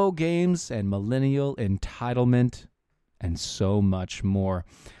 rainbow games, and millennial entitlement, and so much more.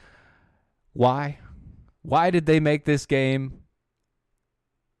 Why? Why did they make this game?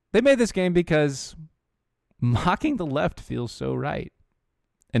 They made this game because mocking the left feels so right.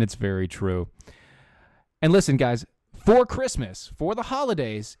 And it's very true. And listen, guys, for Christmas, for the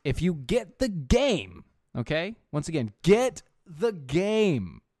holidays, if you get the game, okay? Once again, get the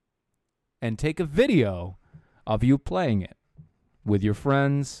game and take a video of you playing it with your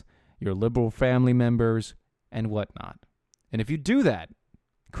friends, your liberal family members, and whatnot. And if you do that,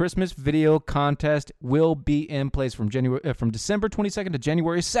 Christmas video contest will be in place from December 22nd to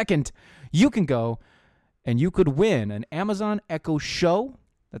January 2nd. You can go and you could win an Amazon Echo Show.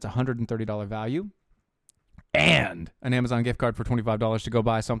 That's a $130 value. And an Amazon gift card for $25 to go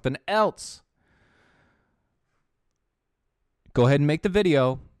buy something else. Go ahead and make the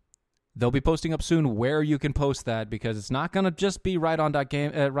video. They'll be posting up soon where you can post that, because it's not going to just be righton.com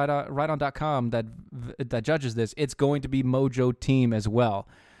that judges this. It's going to be Mojo Team as well.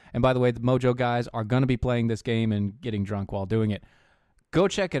 And by the way, the Mojo guys are going to be playing this game and getting drunk while doing it. Go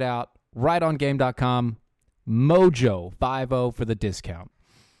check it out. RightOnGame.com. Mojo 50 for the discount.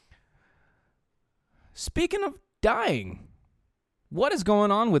 Speaking of dying, what is going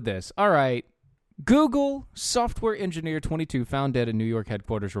on with this? All right. Google software engineer 22 found dead in New York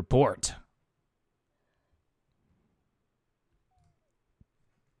headquarters report.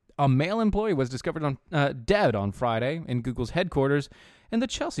 A male employee was discovered dead on Friday in Google's headquarters in the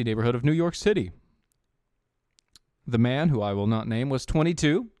Chelsea neighborhood of New York City. The man, who I will not name, was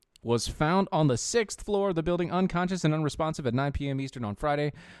 22, was found on the 6th floor of the building unconscious and unresponsive at 9 p.m. Eastern on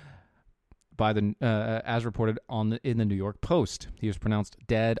Friday, as reported in the New York Post. He was pronounced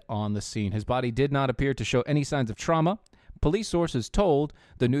dead on the scene. His body did not appear to show any signs of trauma. Police sources told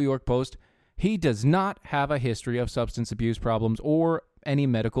the New York Post he does not have a history of substance abuse problems or any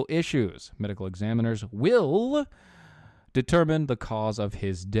medical issues. Medical examiners will determine the cause of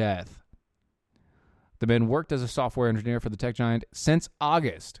his death. The man worked as a software engineer for the tech giant since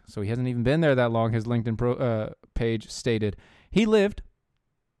August, so he hasn't even been there that long. His LinkedIn page stated he lived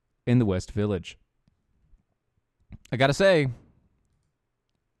in the West Village. I gotta say,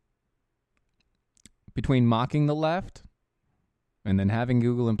 between mocking the left and then having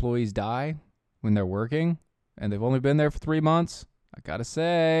Google employees die when they're working, and they've only been there for 3 months, I gotta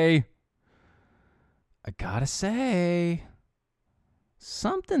say,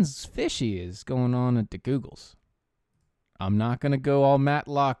 something's fishy is going on at the Googles. I'm not gonna go all Matt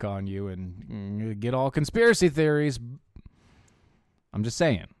Locke on you and get all conspiracy theories. I'm just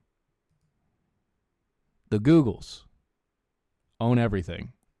saying. The Googles own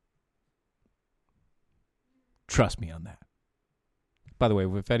everything. Trust me on that. By the way,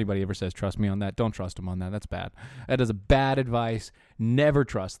 if anybody ever says trust me on that, don't trust them on that. That's bad. That is a bad advice. Never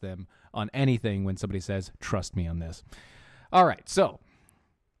trust them on anything when somebody says trust me on this. All right, so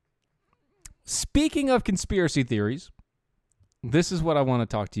speaking of conspiracy theories, this is what I want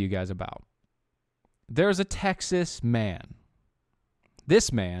to talk to you guys about. There's a Texas man.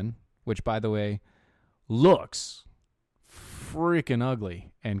 This man, which by the way, looks freaking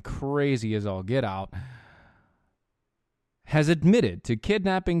ugly and crazy as all get out, has admitted to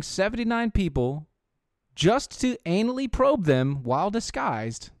kidnapping 79 people just to anally probe them while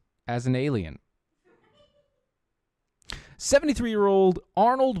disguised as an alien. 73-year-old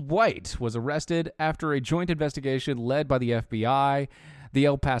Arnold White was arrested after a joint investigation led by the FBI, the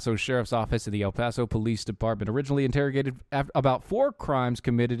El Paso Sheriff's Office, and the El Paso Police Department. Originally interrogated about 4 crimes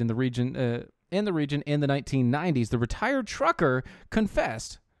committed in the region in the 1990s, the retired trucker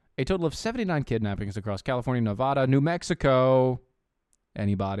confessed a total of 79 kidnappings across California, Nevada, New Mexico,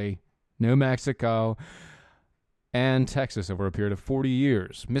 anybody, New Mexico, and Texas over a period of 40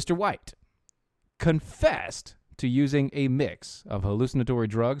 years. Mr. White confessed to using a mix of hallucinatory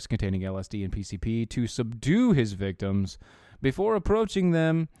drugs containing LSD and PCP to subdue his victims before approaching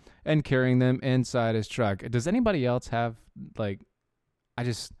them and carrying them inside his truck. Does anybody else have,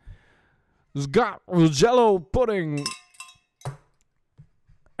 it's got Jello pudding,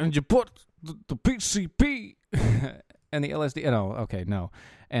 and you put the PCP and the LSD. No, okay, no.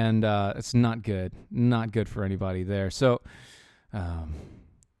 And it's not good. Not good for anybody there. So,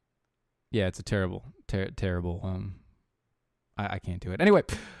 yeah, it's a terrible. I can't do it. Anyway,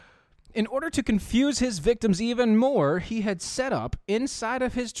 in order to confuse his victims even more, he had set up inside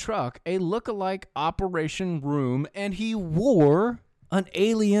of his truck a look-alike operation room, and he wore an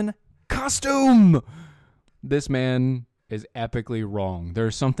alien costume. This man is epically wrong.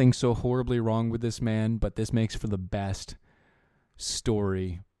 There's something so horribly wrong with this man, but this makes for the best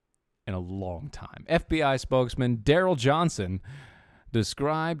story in a long time. FBI spokesman Daryl Johnson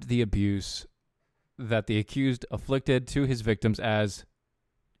described the abuse that the accused inflicted to his victims as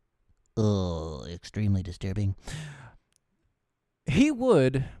extremely disturbing. He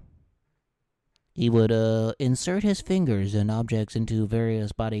would insert his fingers and objects into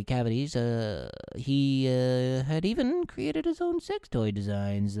various body cavities. He had even created his own sex toy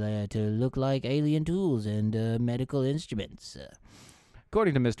designs to look like alien tools and medical instruments.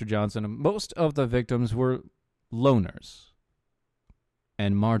 According to Mr. Johnson, most of the victims were loners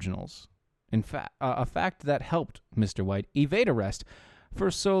and marginals. In fact, a fact that helped Mr. White evade arrest for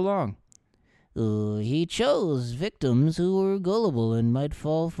so long. He chose victims who were gullible and might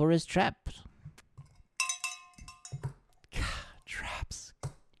fall for his traps. Traps.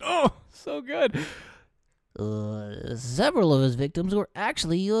 Oh, so good. Several of his victims were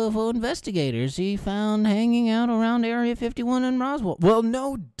actually UFO investigators he found hanging out around Area 51 in Roswell. Well,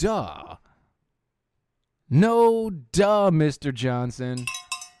 no duh. No duh, Mr. Johnson.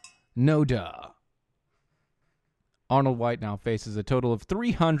 No duh. Arnold White now faces a total of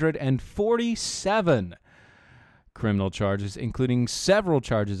 347 criminal charges, including several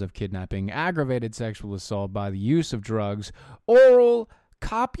charges of kidnapping, aggravated sexual assault by the use of drugs, oral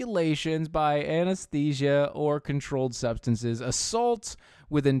copulations by anesthesia or controlled substances, assaults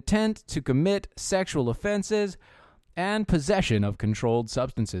with intent to commit sexual offenses, and possession of controlled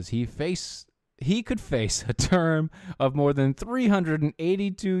substances. He could face a term of more than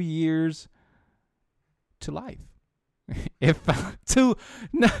 382 years to life.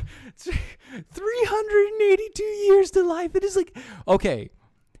 382 years to life. It is like, okay,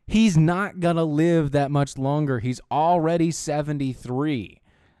 he's not gonna live that much longer. He's already 73.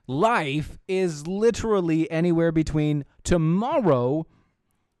 Life is literally anywhere between tomorrow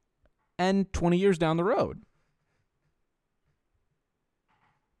and 20 years down the road.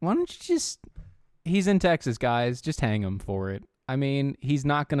 Why don't you just... He's in Texas, guys. Just hang him for it. I mean, he's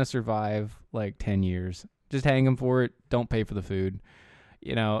not going to survive like 10 years. Just hang him for it. Don't pay for the food.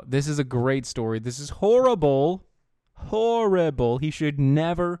 You know, this is a great story. This is horrible. Horrible. He should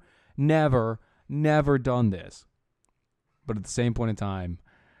never done this. But at the same point in time,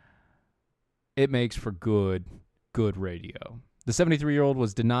 it makes for good radio. The 73-year-old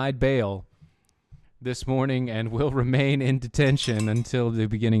was denied bail this morning and will remain in detention until the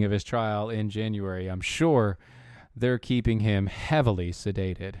beginning of his trial in January. I'm sure they're keeping him heavily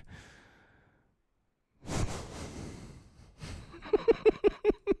sedated.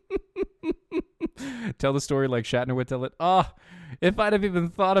 Tell the story like Shatner would tell it. Oh, if I'd have even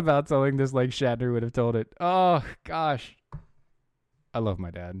thought about telling this like Shatner would have told it. Oh, gosh. I love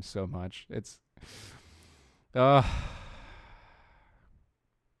my dad so much. It's...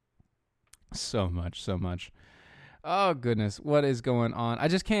 So much. Oh, goodness. What is going on? I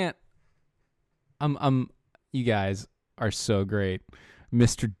just can't... You guys are so great.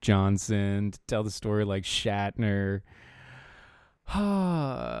 Mr. Johnson, to tell the story like Shatner.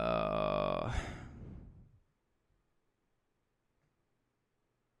 How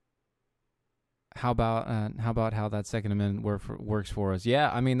about how that Second Amendment works for us? Yeah,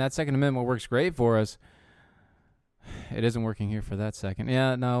 I mean, that Second Amendment works great for us. It isn't working here for that second.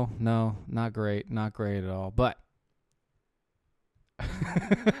 Yeah, no, not great. Not great at all. But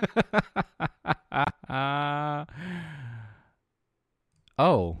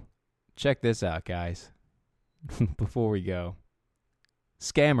oh, check this out, guys. Before we go.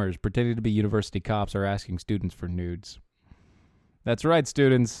 Scammers pretending to be university cops are asking students for nudes. That's right,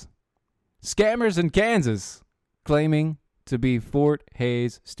 students. Scammers in Kansas, claiming to be Fort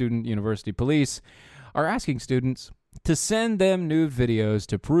Hays Student University Police, are asking students to send them nude videos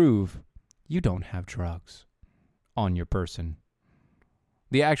to prove you don't have drugs on your person.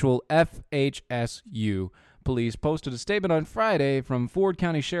 The actual FHSU police posted a statement on Friday from Ford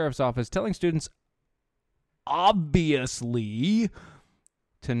County Sheriff's Office telling students, obviously,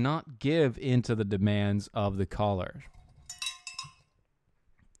 to not give in to the demands of the caller.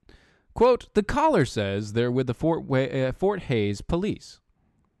 Quote, the caller says they're with the Fort Hays police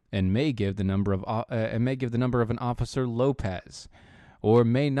and may give the number of an Officer Lopez, or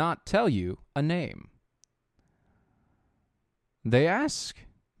may not tell you a name. They ask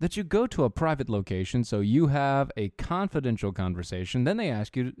that you go to a private location so you have a confidential conversation. Then they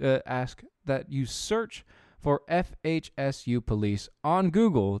ask that you search for FHSU police on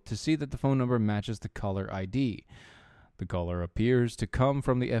Google to see that the phone number matches the caller ID. The caller appears to come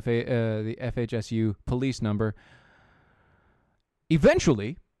from the FHSU police number.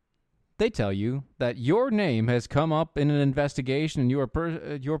 Eventually, they tell you that your name has come up in an investigation and your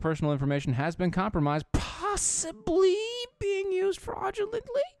personal information has been compromised, possibly being used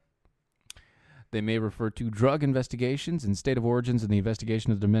fraudulently. They may refer to drug investigations and state of origins in the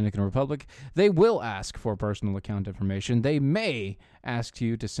investigation of the Dominican Republic. They will ask for personal account information. They may ask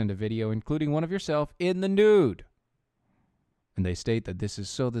you to send a video, including one of yourself, in the nude. And they state that this is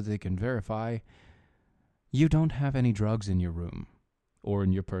so that they can verify you don't have any drugs in your room or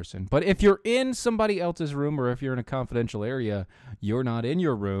in your person. But if you're in somebody else's room or if you're in a confidential area, you're not in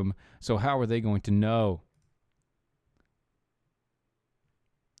your room. So how are they going to know?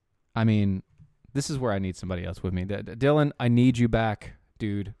 I mean, this is where I need somebody else with me. Dylan, I need you back,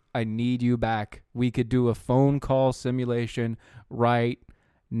 dude. I need you back. We could do a phone call simulation right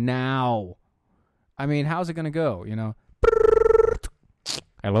now. I mean, how's it going to go, you know?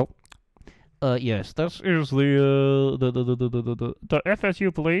 Hello? Yes, this is the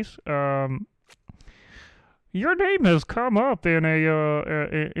FSU police. Your name has come up in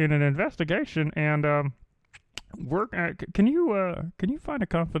an investigation, and can you find a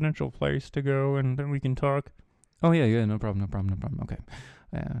confidential place to go, and then we can talk? Oh yeah, no problem. Okay.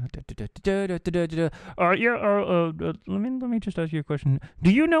 Let me just ask you a question. Do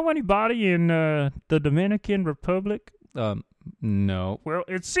you know anybody in the Dominican Republic? No. Well,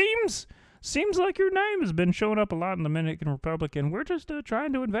 it seems like your name has been showing up a lot in the Dominican Republic, and we're just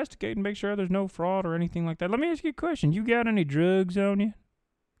trying to investigate and make sure there's no fraud or anything like that. Let me ask you a question. You got any drugs on you?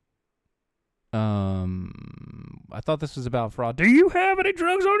 I thought this was about fraud. Do you have any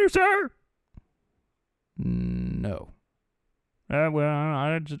drugs on you, sir? No.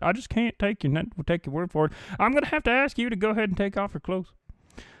 Well, I just can't take your word for it. I'm gonna have to ask you to go ahead and take off your clothes,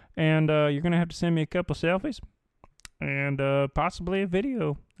 and you're gonna have to send me a couple of selfies, and possibly a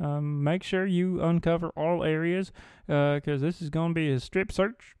video. Make sure you uncover all areas, because this is gonna be a strip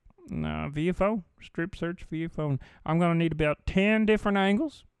search via phone. Strip search via phone. I'm gonna need about 10 different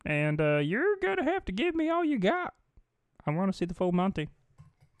angles, and you're gonna have to give me all you got. I want to see the full Monty.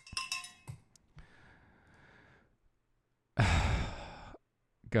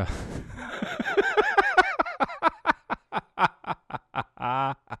 God.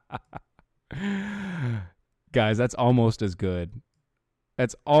 Guys, that's almost as good.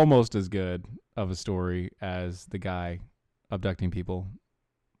 That's almost as good of a story as the guy abducting people,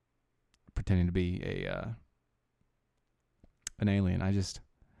 pretending to be an alien.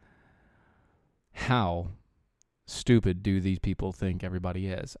 How stupid do these people think everybody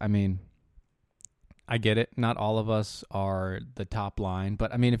is? I mean, I get it. Not all of us are the top line.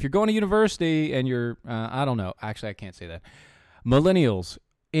 But, I mean, if you're going to university and you're, I don't know. Actually, I can't say that. Millennials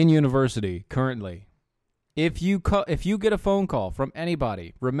in university currently, if you get a phone call from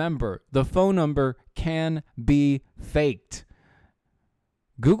anybody, remember, the phone number can be faked.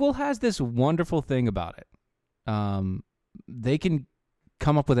 Google has this wonderful thing about it. They can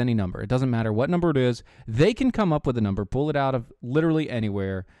come up with any number. It doesn't matter what number it is. They can come up with a number, pull it out of literally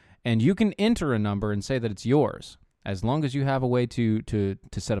anywhere, and you can enter a number and say that it's yours, as long as you have a way to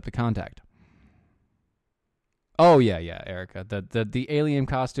set up the contact. Oh, yeah, Erica. The alien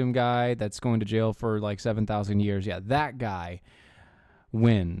costume guy that's going to jail for like 7,000 years. Yeah, that guy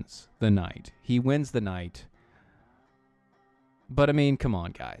wins the night. He wins the night. But, I mean, come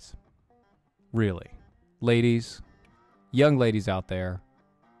on, guys. Really. Ladies, young ladies out there,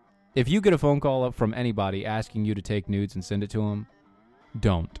 if you get a phone call up from anybody asking you to take nudes and send it to them,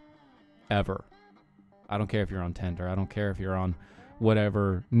 don't. Ever. I don't care if you're on Tinder. I don't care if you're on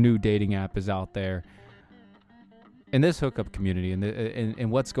whatever new dating app is out there. In this hookup community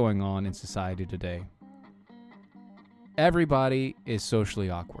and what's going on in society today, everybody is socially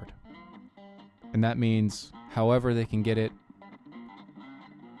awkward. And that means however they can get it,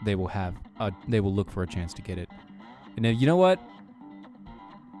 they will look for a chance to get it. And then, you know what?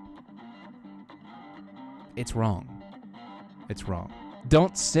 It's wrong. It's wrong.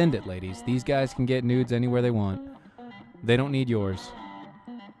 Don't send it, ladies. These guys can get nudes anywhere they want. They don't need yours.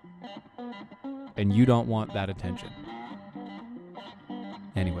 And you don't want that attention.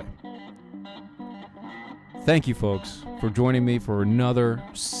 Anyway. Thank you, folks, for joining me for another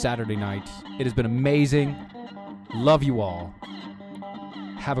Saturday night. It has been amazing. Love you all.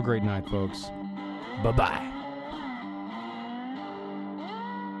 Have a great night, folks. Bye-bye.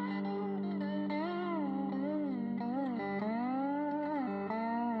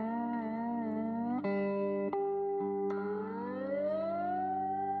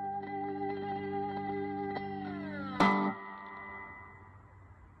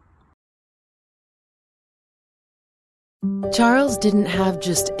 Charles didn't have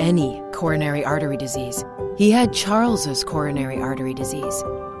just any coronary artery disease. He had Charles's coronary artery disease.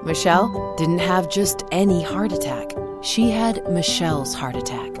 Michelle didn't have just any heart attack. She had Michelle's heart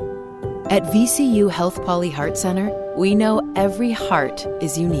attack. At VCU Health Poly Heart Center, we know every heart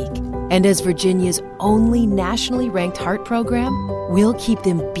is unique. And as Virginia's only nationally ranked heart program, we'll keep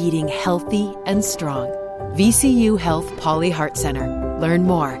them beating healthy and strong. VCU Health Poly Heart Center. Learn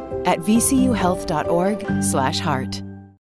more at vcuhealth.org/heart.